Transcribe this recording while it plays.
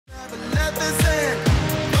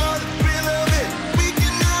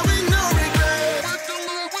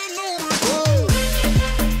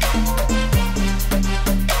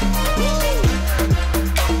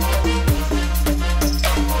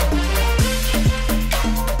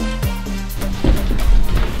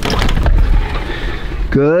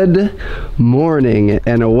Good morning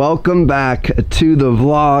and welcome back to the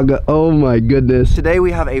vlog. Oh my goodness. Today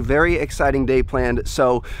we have a very exciting day planned.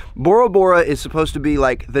 So Bora Bora is supposed to be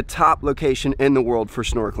like the top location in the world for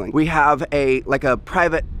snorkeling. We have a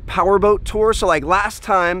private powerboat tour. So like last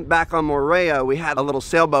time back on Moorea, we had a little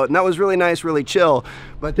sailboat and that was really nice, really chill.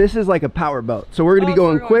 But this is like a powerboat. So we're gonna be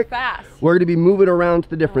going quick. Fast. We're gonna be moving around to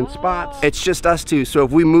the different spots. It's just us two. So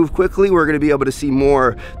if we move quickly, we're gonna be able to see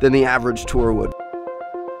more than the average tour would.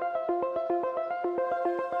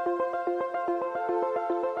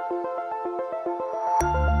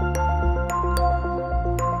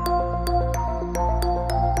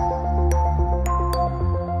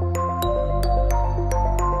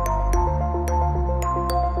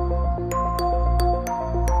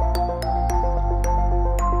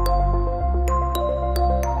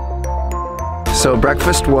 So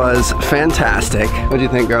breakfast was fantastic. What do you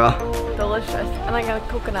think, girl? Delicious. And I got a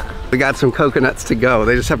coconut. We got some coconuts to go.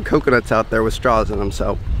 They just have coconuts out there with straws in them,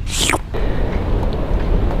 so.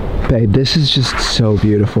 Babe, this is just so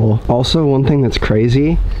beautiful. Also, one thing that's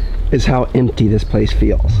crazy is how empty this place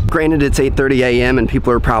feels. Granted, it's 8:30 a.m. and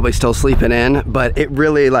people are probably still sleeping in, but it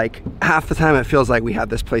really, like, half the time it feels like we have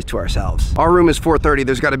this place to ourselves. Our room is 430.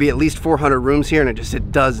 There's gotta be at least 400 rooms here, and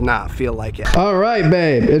it does not feel like it. All right,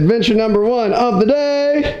 babe, adventure number one of the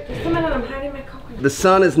day. Just a minute, I'm hiding my coconut. The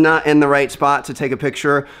sun is not in the right spot to take a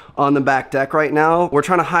picture on the back deck right now. We're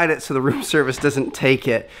trying to hide it so the room service doesn't take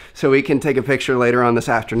it, so we can take a picture later on this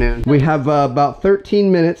afternoon. We have about 13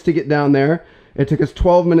 minutes to get down there. It took us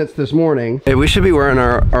 12 minutes this morning. Hey, we should be wearing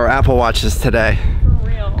our Apple Watches today. For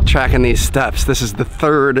real. Tracking these steps. This is the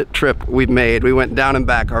third trip we've made. We went down and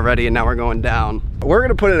back already and now we're going down. We're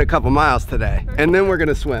gonna put in a couple miles today and then we're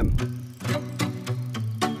gonna swim.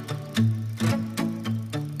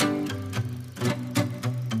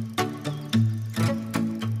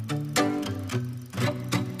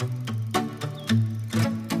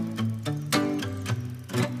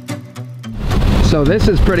 So this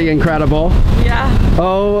is pretty incredible. Yeah.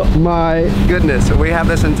 Oh my goodness. We have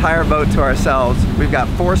this entire boat to ourselves. We've got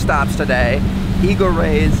 4 stops today. Eagle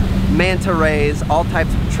rays, manta rays, all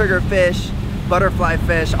types of triggerfish, butterfly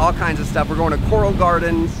fish, all kinds of stuff. We're going to coral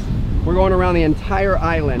gardens. We're going around the entire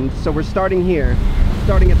island. So we're starting here,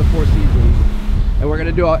 starting at the Four Seasons. And we're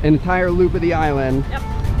gonna do an entire loop of the island. Yep.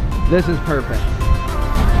 This is perfect.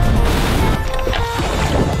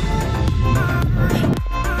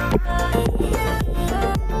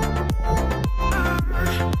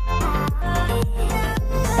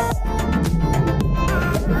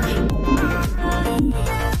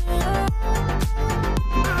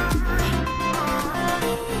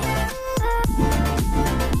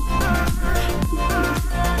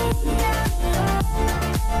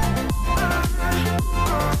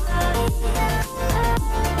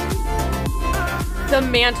 The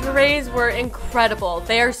manta rays were incredible.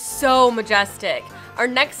 They are so majestic. Our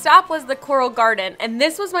next stop was the coral garden, and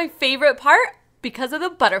this was my favorite part because of the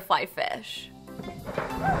butterfly fish.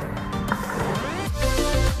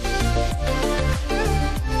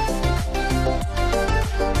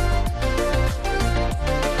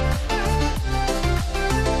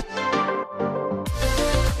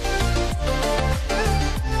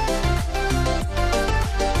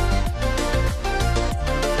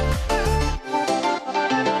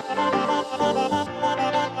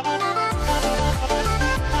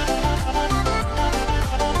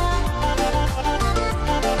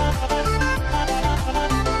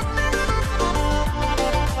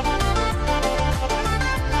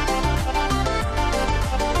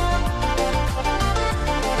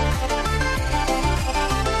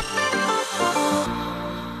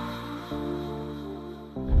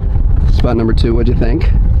 Spot number 2, what'd you think?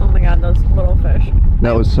 Oh my god, those little fish.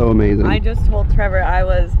 That was so amazing. I just told Trevor I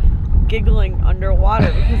was giggling underwater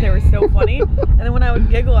because they were so funny. And then when I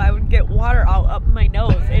would giggle, I would get water all up my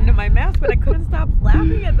nose into my mask, but I couldn't stop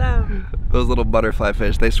laughing at them. Those little butterfly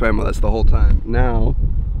fish, they swam with us the whole time. Now,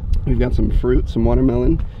 we've got some fruit, some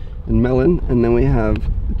watermelon and melon, and then we have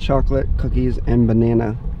chocolate, cookies, and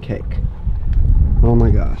banana cake. Oh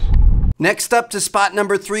my gosh. Next up to spot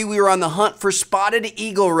number 3, we were on the hunt for spotted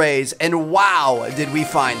eagle rays, and wow, did we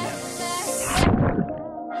find them.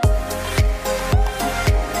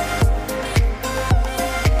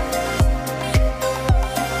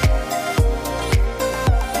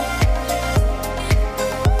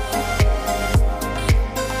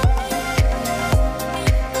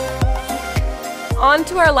 On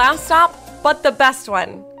to our last stop, but the best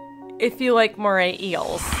one, if you like moray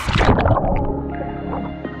eels.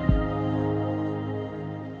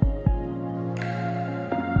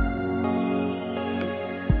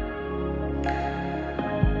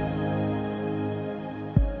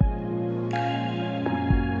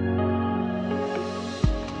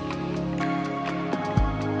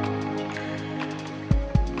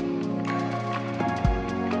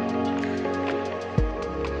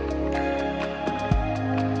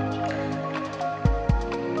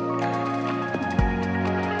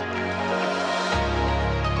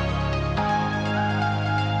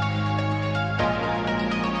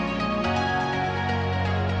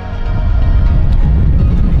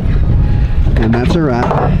 And that's a wrap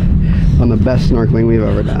on the best snorkeling we've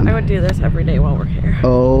ever done. I would do this every day while we're here.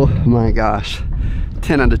 Oh my gosh.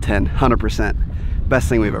 10 out of 10, 100%. Best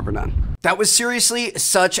thing we've ever done. That was seriously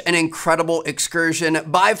such an incredible excursion.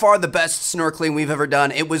 By far the best snorkeling we've ever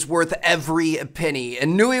done. It was worth every penny.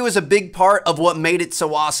 And Nui was a big part of what made it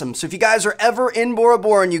so awesome. So if you guys are ever in Bora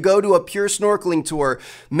Bora and you go to a pure snorkeling tour,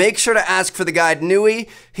 make sure to ask for the guide Nui.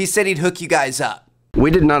 He said he'd hook you guys up.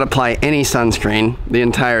 We did not apply any sunscreen the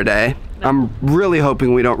entire day. I'm really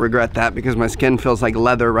hoping we don't regret that because my skin feels like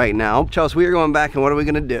leather right now. Chels, we are going back and what are we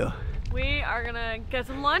gonna do? We are gonna get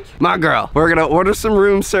some lunch. My girl, we're gonna order some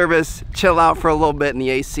room service, chill out for a little bit in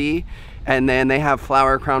the AC, and then they have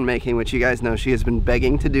flower crown making, which you guys know she has been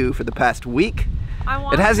begging to do for the past week.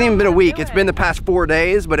 It hasn't even been a week, it's been the past 4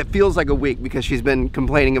 days, but it feels like a week because she's been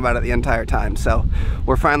complaining about it the entire time. So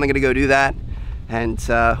we're finally gonna go do that. And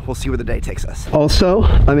we'll see where the day takes us. Also,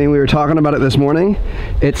 I mean, we were talking about it this morning.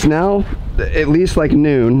 It's now at least like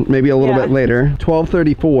noon, maybe a little bit later,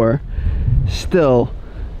 12:34. Still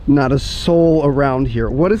not a soul around here.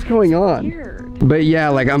 What is going on? Weird. But yeah,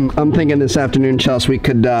 like I'm thinking this afternoon, Chels, we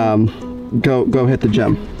could go hit the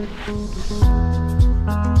gym.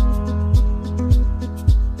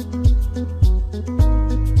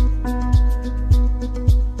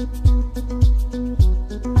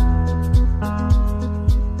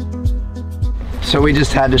 So we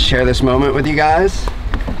just had to share this moment with you guys.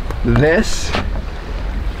 This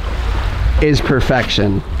is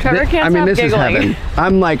perfection. Trevor can't stop this giggling. is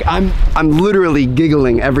heaven. I'm literally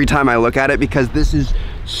giggling every time I look at it because this is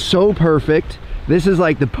so perfect. This is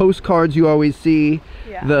like the postcards you always see,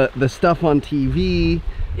 the stuff on TV.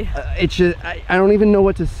 Yeah. It's just, I don't even know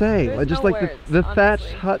what to say. There's just no like words, the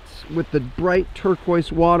thatched huts with the bright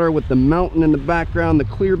turquoise water, with the mountain in the background, the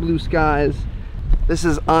clear blue skies. This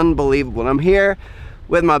is unbelievable. And I'm here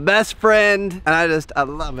with my best friend, and I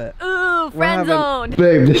love it. Ooh, friend zone.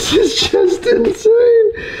 Babe, this is just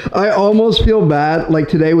insane. I almost feel bad. Like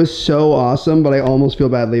today was so awesome, but I almost feel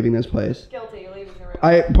bad leaving this place. Guilty leaving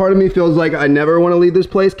the room. Part of me feels like I never want to leave this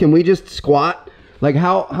place. Can we just squat? Like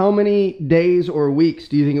how many days or weeks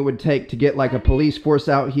do you think it would take to get like a police force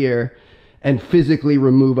out here and physically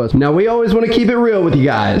remove us? Now, we always want to keep it real with you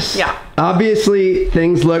guys. Yeah. Obviously,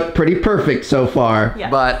 things look pretty perfect so far,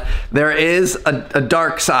 but there is a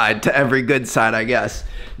dark side to every good side, I guess.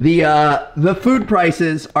 The food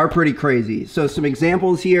prices are pretty crazy. So some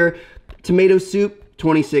examples here: tomato soup,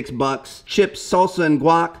 26 bucks. Chips, salsa, and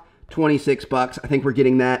guac, 26 bucks. I think we're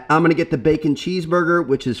getting that. I'm gonna get the bacon cheeseburger,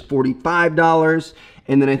 which is $45.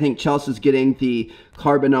 And then I think Chelsea's getting the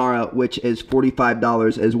carbonara, which is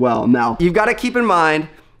 $45 as well. Now, you've got to keep in mind,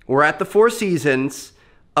 we're at the Four Seasons.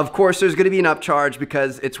 Of course, there's going to be an upcharge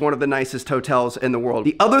because it's one of the nicest hotels in the world.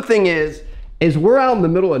 The other thing is we're out in the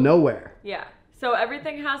middle of nowhere. Yeah. So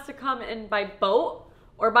everything has to come in by boat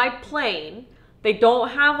or by plane. They don't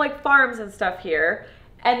have like farms and stuff here.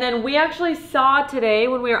 And then we actually saw today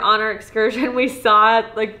when we were on our excursion, we saw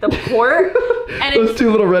like the port. And Those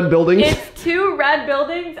two little red buildings. It's two red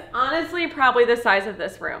buildings, honestly, probably the size of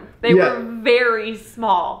this room. They were very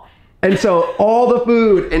small. And so all the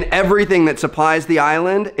food and everything that supplies the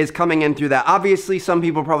island is coming in through that. Obviously, some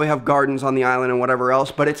people probably have gardens on the island and whatever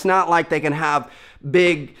else, but it's not like they can have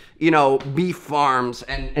big, you know, beef farms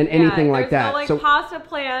and anything like that. There's no like pasta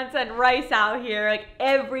plants and rice out here. Like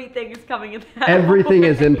everything is coming in that Everything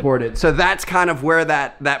is imported. So that's kind of where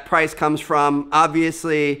that price comes from.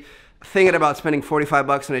 Obviously, thinking about spending 45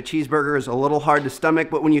 bucks on a cheeseburger is a little hard to stomach,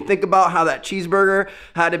 but when you think about how that cheeseburger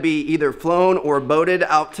had to be either flown or boated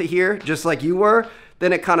out to here, just like you were,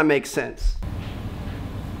 then it kind of makes sense.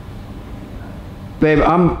 Babe,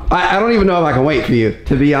 I don't even know if I can wait for you,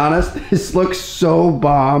 to be honest. This looks so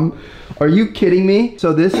bomb. Are you kidding me?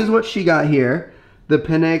 So this is what she got here, the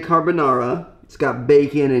penne carbonara. It's got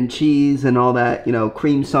bacon and cheese and all that, you know,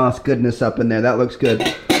 cream sauce goodness up in there. That looks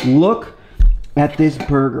good. Look at this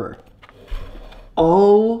burger.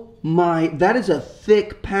 Oh my, that is a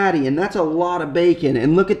thick patty, and that's a lot of bacon.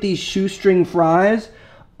 And look at these shoestring fries.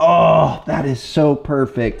 Oh, that is so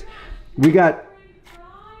perfect. We got,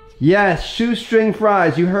 yes, shoestring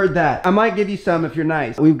fries, you heard that. I might give you some if you're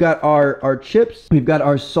nice. We've got our chips, we've got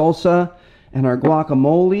our salsa and our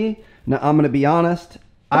guacamole. Now, I'm gonna be honest,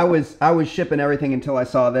 I was shipping everything until I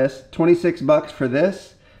saw this. 26 bucks for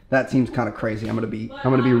this. That seems kind of crazy. I'm gonna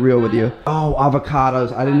be real with you. Oh,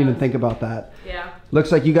 avocados. I didn't even think about that. Yeah.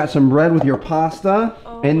 Looks like you got some bread with your pasta.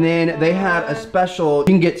 Oh, and then they had a special, you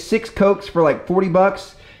can get 6 Cokes for like 40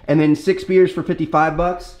 bucks and then 6 beers for 55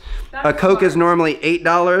 bucks. A Coke is normally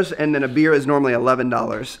 $8 and then a beer is normally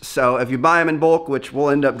 $11. So if you buy them in bulk, which we'll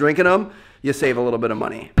end up drinking them, you save a little bit of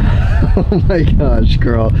money. Oh my gosh,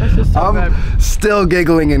 girl. I'm still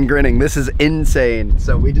giggling and grinning. This is insane.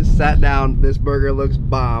 So we just sat down. This burger looks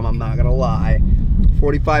bomb, I'm not gonna lie.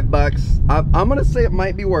 45 bucks. I'm gonna say it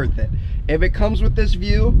might be worth it. If it comes with this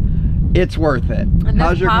view, it's worth it. And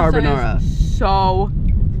how's your carbonara? Is so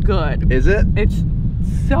good. Is it? It's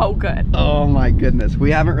so good. Oh my goodness. We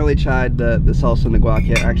haven't really tried the salsa and the guac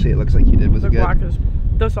yet. Actually, it looks like you did. Was it good?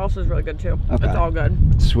 The salsa is really good too. Okay. It's all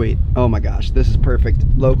good. Sweet. Oh my gosh, this is perfect.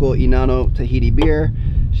 Local Inano Tahiti beer.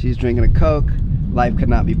 She's drinking a Coke. Life could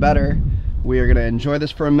not be better. We are gonna enjoy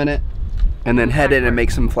this for a minute and then head in and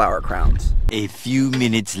make some flower crowns. A few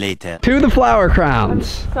minutes later. To the flower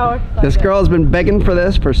crowns. I'm so excited. This girl has been begging for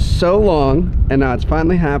this for so long and now it's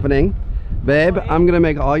finally happening. Babe, I'm gonna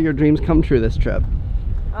make all your dreams come true this trip.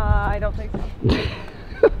 I don't think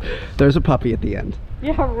so. There's a puppy at the end.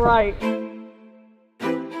 Yeah, right.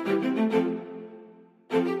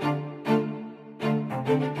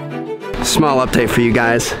 Small update for you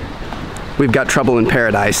guys. We've got trouble in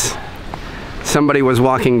paradise. Somebody was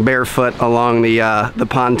walking barefoot along the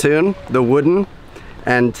pontoon, the wooden,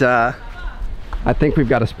 and I think we've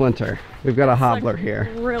got a splinter. We've got a hobbler here.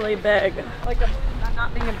 Really big. Like I'm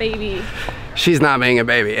not being a baby. She's not being a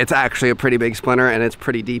baby. It's actually a pretty big splinter and it's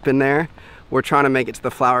pretty deep in there. We're trying to make it to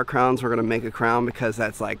the flower crowns. We're gonna make a crown because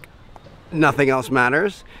that's like, nothing else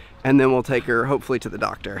matters. And then we'll take her hopefully to the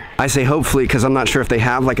doctor. I say hopefully because I'm not sure if they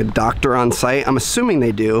have like a doctor on site. I'm assuming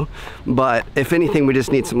they do, but if anything, we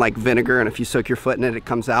just need some like vinegar, and if you soak your foot in it, it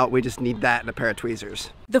comes out. We just need that and a pair of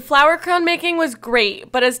tweezers. The flower crown making was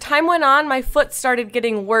great, but as time went on, my foot started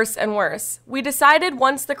getting worse and worse. We decided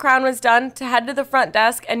once the crown was done to head to the front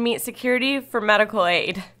desk and meet security for medical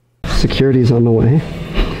aid. Security's on the way.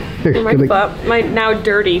 My foot, my now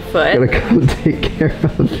dirty foot. Gonna come take care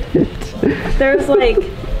of it. There's like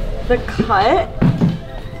the cut,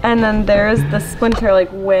 and then there's the splinter like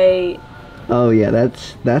way. Oh yeah,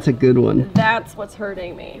 that's a good one. That's what's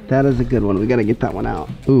hurting me. That is a good one. We gotta get that one out.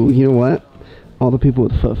 Ooh, you know what? All the people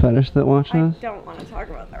with foot fetish that watch us, I don't want to talk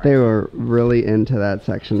about that. They were really into that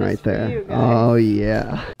section right there. Oh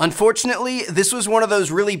yeah. Unfortunately, this was one of those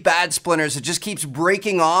really bad splinters. It just keeps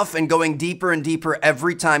breaking off and going deeper and deeper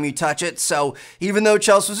every time you touch it. So even though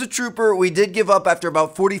Chels was a trooper, we did give up after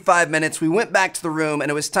about 45 minutes. We went back to the room and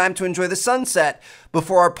it was time to enjoy the sunset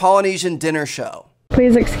before our Polynesian dinner show.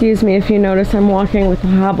 Please excuse me if you notice I'm walking with a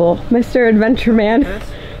hobble. Mr. Adventure Man.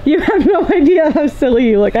 You have no idea how silly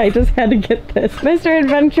you look. I just had to get this. Mr.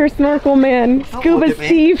 Adventure Snorkel Man, Scuba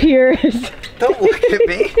Steve here is... Don't look at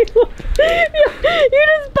me. You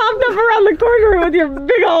just popped up around the corner with your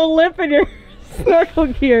big old lip and your snorkel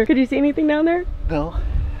gear. Could you see anything down there? No.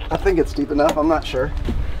 I think it's deep enough. I'm not sure.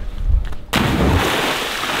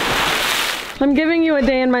 I'm giving you a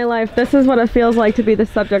day in my life. This is what it feels like to be the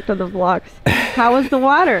subject of the vlogs. How was the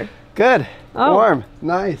water? Good. Oh. Warm.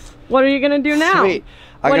 Nice. What are you going to do now? Sweet.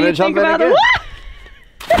 I'm gonna jump in again.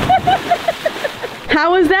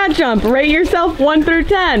 How was that jump? Rate yourself 1 through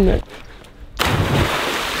 10.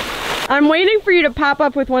 I'm waiting for you to pop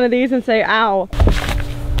up with one of these and say, ow.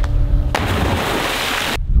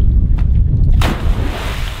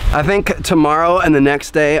 I think tomorrow and the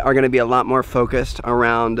next day are gonna be a lot more focused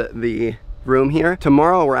around the room here.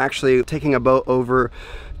 Tomorrow we're actually taking a boat over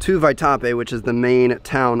to Vaitape, which is the main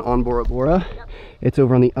town on Bora Bora. Yep. It's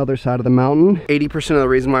over on the other side of the mountain. 80% of the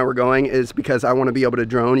reason why we're going is because I want to be able to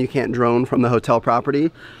drone. You can't drone from the hotel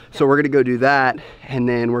property. So we're gonna go do that, and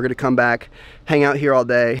then we're gonna come back, hang out here all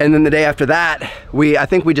day. And then the day after that, I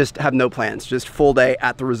think we just have no plans. Just full day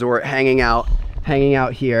at the resort, hanging out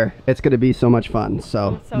here. It's gonna be so much fun.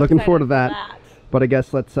 So looking forward to that. But I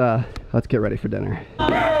guess let's get ready for dinner.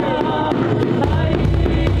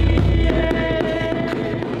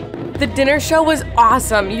 The dinner show was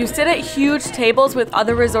awesome. You sit at huge tables with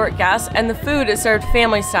other resort guests and the food is served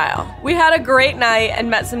family style. We had a great night and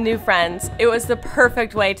met some new friends. It was the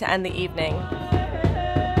perfect way to end the evening.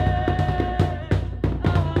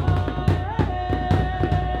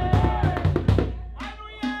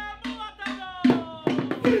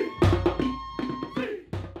 Bye.